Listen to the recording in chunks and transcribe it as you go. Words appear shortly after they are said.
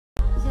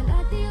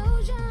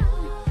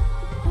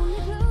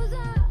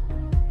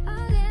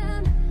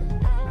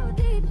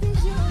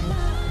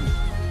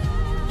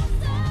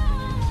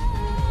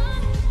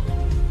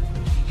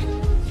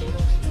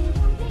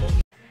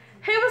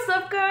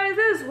up, guys?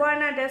 This is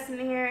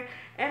WhyNotDestinie here,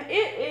 and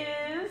it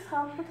is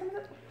what time is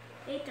it?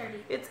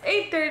 8:30. It's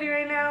 8:30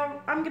 right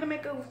now. I'm gonna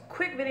make a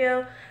quick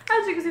video.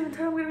 As you can see, the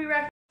time I'm gonna be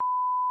reacting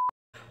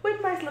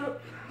with my sister.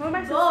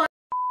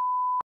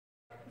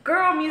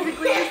 Girl,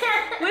 Musicallys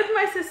with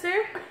my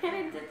sister. And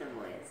I did the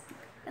voice.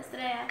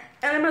 Yesterday.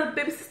 And I'm a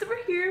baby sister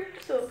right here.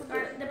 So The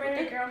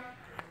birthday girl.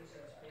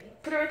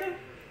 Put it right there.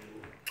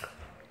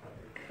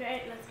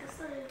 Great, let's get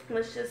started.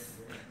 Let's just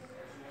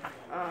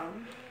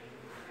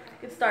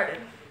get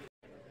started.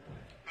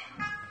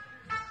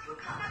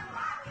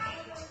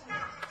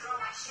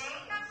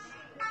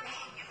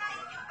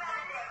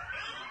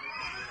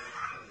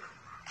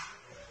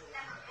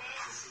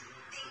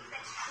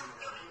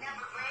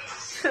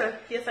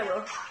 Yes, I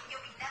will.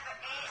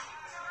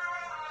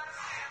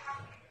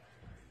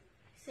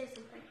 Say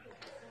something.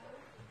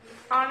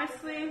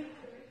 Honestly,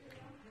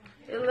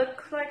 it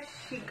looks like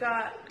she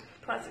got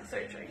plastic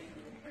surgery.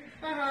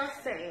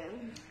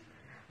 Same.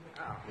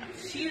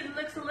 She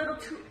looks a little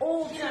too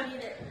old. You don't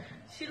need it.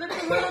 She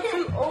looks a little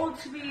too old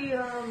to be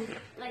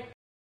like.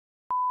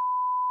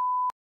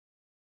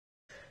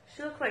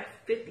 She looks like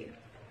 50.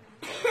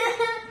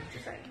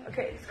 Just saying.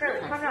 Okay,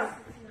 Scarlett, calm down.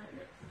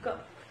 Go.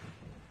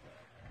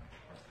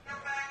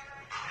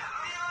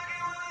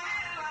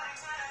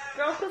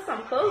 Girl, put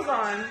some clothes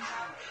on.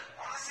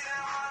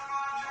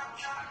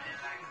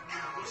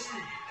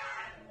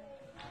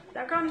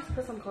 That girl needs to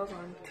put some clothes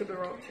on to be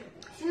rolled.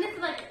 She needs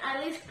to like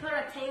at least put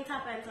a tank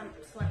top and some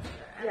sweats.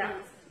 Yeah,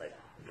 like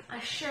a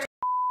shirt.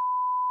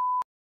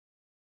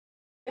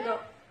 Go.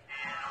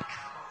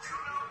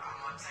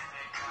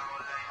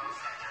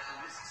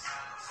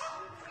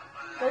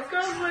 Those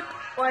girls look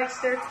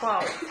like they're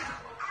 12.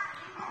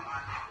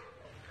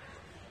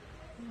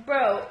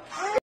 Bro.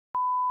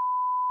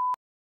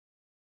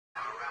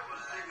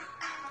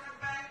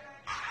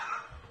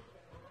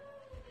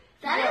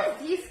 That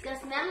is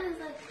disgusting. That is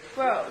like.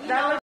 Bro,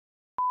 that was.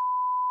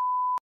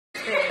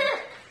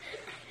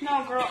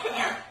 No, girl.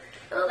 Yeah.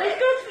 Let's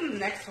go to the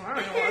next one. I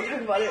don't want to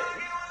talk about it.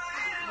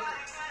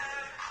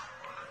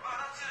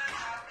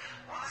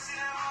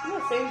 You know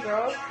the same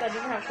girl that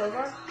didn't have clothes on?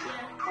 Yeah.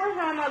 Oh,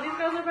 hell no. These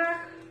girls are back.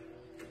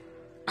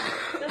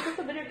 This is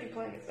the video keep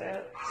playing, so.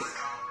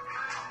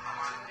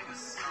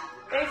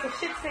 Hey, it's a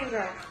shit stain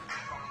girl.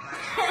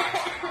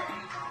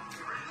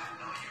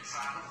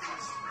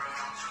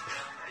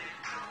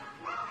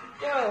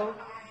 Yo,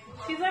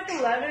 she's like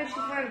 11, she's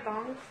wearing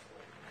thongs.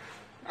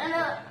 I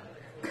know.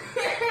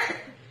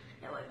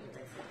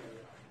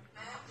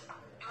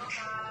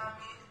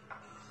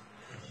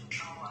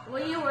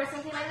 Will you wear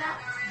something like that?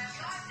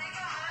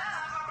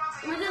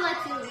 Would you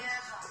like to?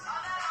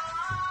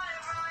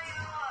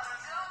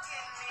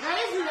 I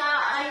used to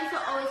not. I used to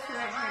always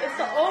wear her. It's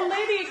the old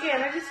lady again.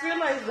 I just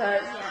realized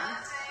that. Yeah.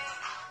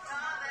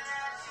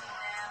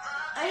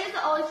 I used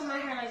to always wear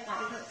her like that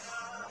because.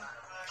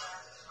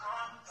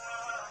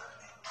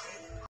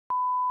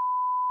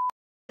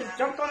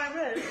 Jumped on her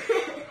bed.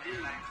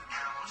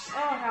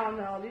 Oh hell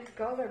no! These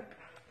girls are.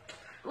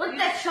 What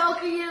the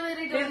choker you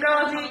literally doing? These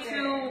girls need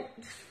to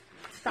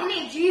stop. They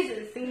need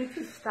Jesus. They need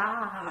to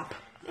stop.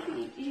 They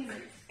need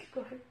Jesus.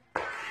 Go ahead.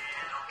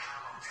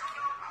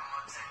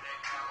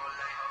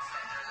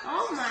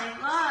 Oh my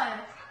God!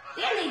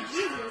 They need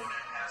Jesus.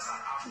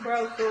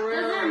 Bro, for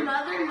real. Does their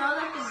mother know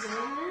that they're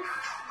doing this?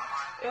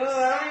 Ew, I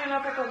don't even know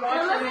if I can watch It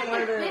looks something like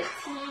like they're this.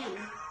 15.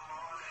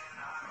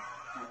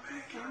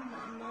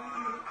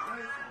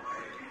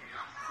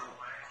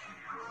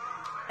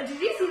 Did you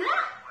see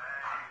that?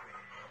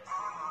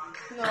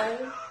 No.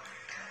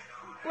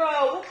 Bro,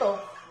 what the?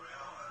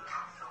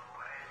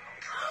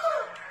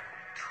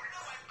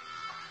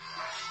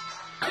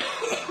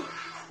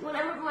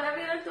 Whenever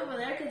you looked over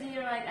there, because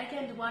you're like, I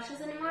can't watch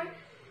this anymore,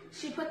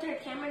 she put her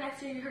camera next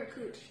to her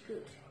cooch.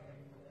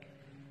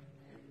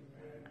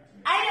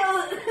 I know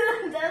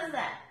who does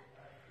that.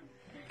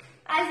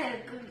 I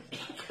said cooch.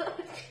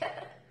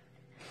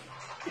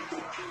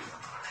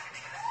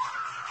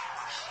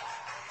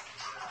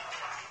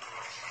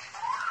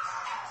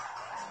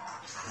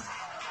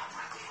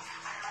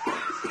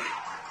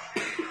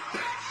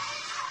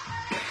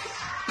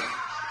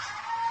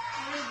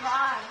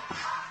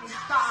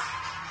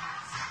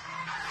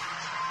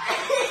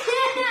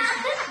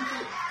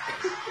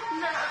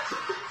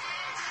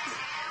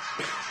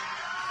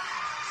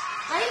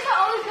 I used to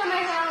always put my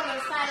hair on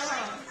the side of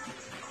her.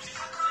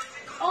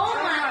 Oh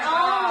my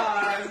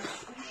God.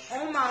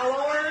 Oh my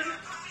Lord.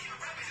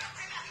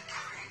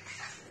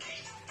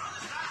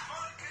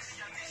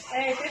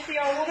 Hey,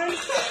 50-year-old woman.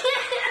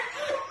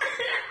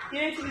 You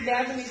need to be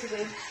dancing me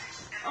today.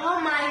 Oh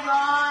my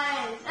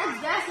God.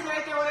 That's Destiny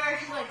right there where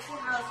she's like,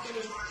 how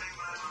skinny.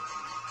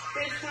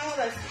 Bitch, no,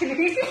 that's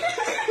skinny.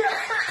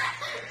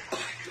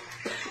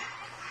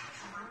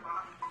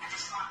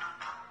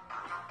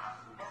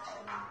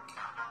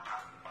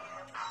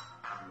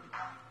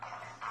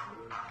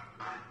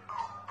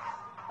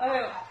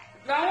 Okay,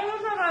 that one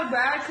was not that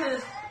bad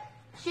because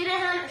she didn't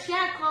have, she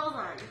had clothes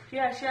on.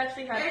 Yeah, she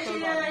actually had and clothes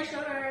she on. didn't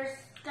show her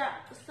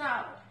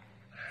stuff.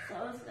 So it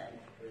was good.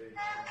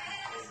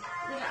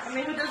 I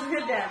mean, who doesn't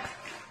hip dance?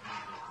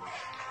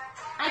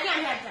 I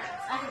can't hip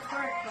dance. I can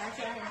twerk, but I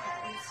can't hip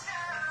dance.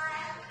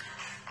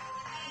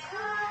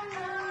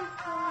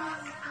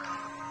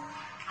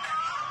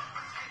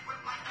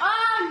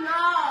 Oh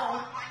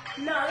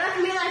no! No, that's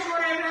me like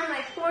whenever I'm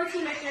like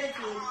 14 or 13.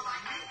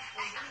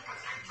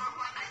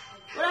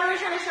 Whenever I'm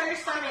trying to show your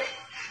stomach.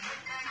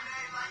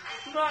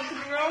 Go on,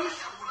 girl.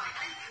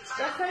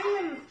 That's not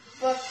even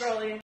butt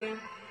girly.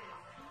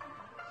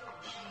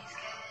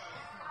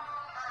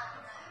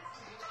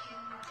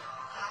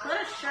 Put a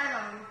shirt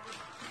on.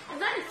 Is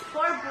that a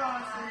sport bra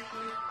or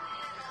something?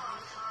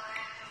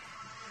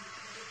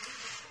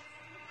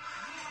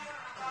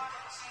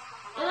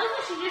 It looks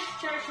like she just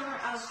changed her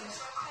outfit.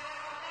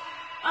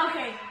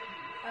 Okay.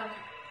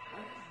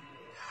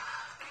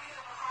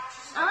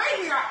 I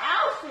like your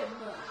outfit,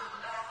 though.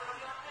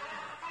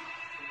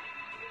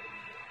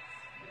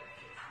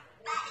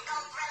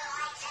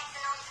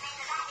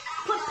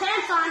 Put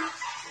pants on.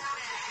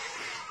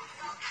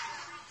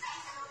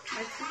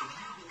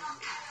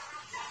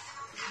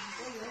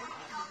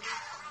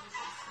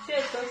 She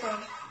has so fun.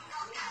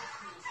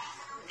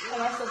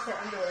 Unless it's her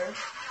underwear.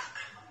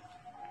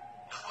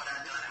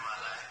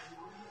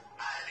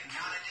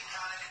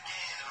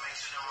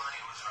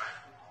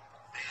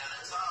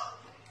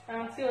 I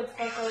don't see what's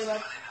special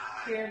about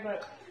here,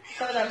 but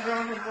some of that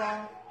girl is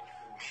wrong.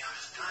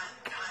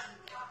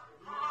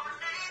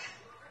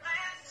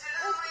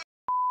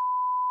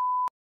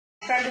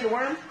 Trying to do the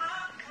worm?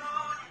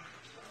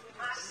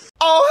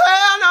 Oh,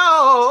 hell no!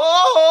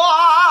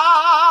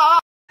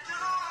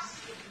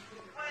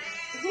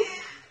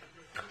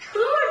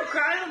 Who are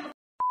crying on the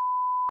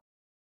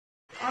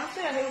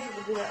honestly, I hate when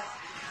people do that.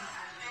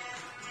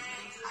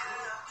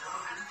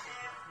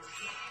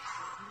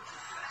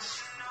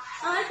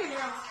 I like your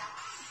nails.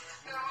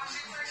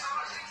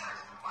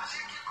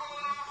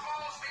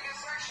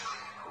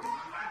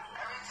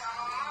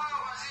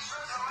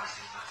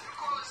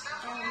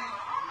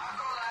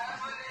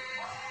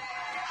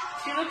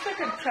 She looks like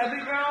a chubby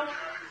girl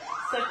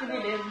sucking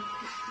it in.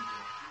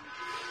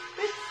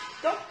 Bitch,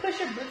 don't push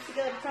your boots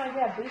together trying to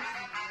get boots.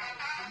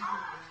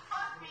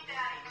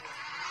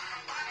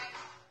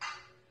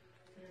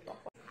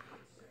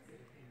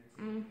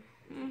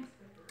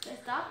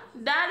 Stop?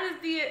 That is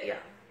the, yeah.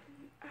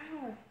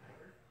 Ow.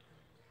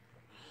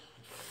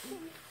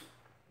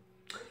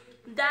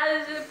 That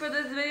is it for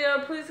this video.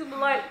 Please leave a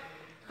like.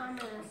 Comment.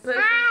 Please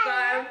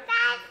subscribe.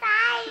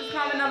 Please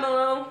comment down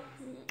below.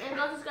 And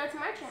go subscribe to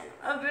my channel.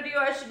 A video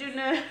I should do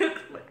next.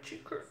 My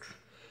cheek hurts.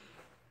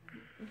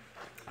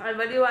 A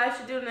video I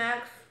should do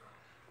next.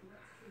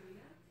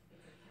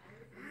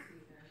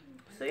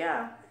 So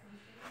yeah.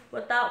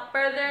 Without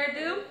further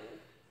ado.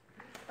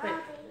 Wait.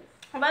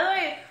 Oh, by the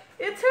way,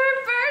 it's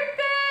her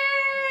birthday!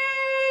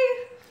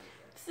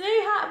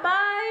 Say hi,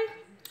 bye.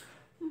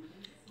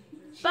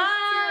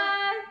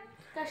 Bye.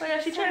 Oh yeah,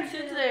 she turned 2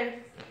 today.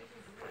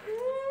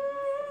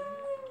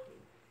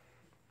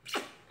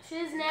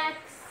 She's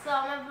next, so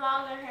I'm gonna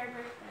vlog on her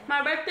birthday.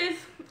 My birthday's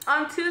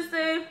on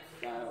Tuesday.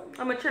 So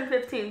I'm gonna turn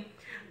 15.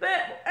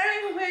 But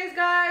anyways,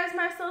 guys,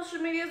 my social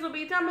medias will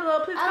be down below.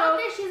 Please I go don't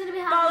think she's gonna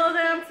be follow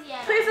them.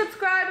 Yet. Please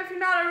subscribe if you're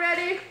not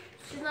already.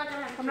 She's not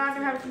gonna have. I'm not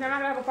gonna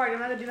have a party. I'm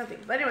not gonna do nothing.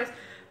 But anyways,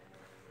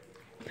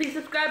 please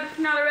subscribe if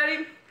you're not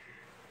already.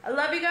 I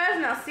love you guys,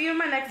 and I'll see you in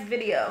my next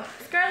video.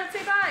 Scarlett,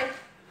 say bye.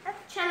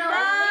 Channel.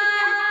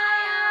 Bye.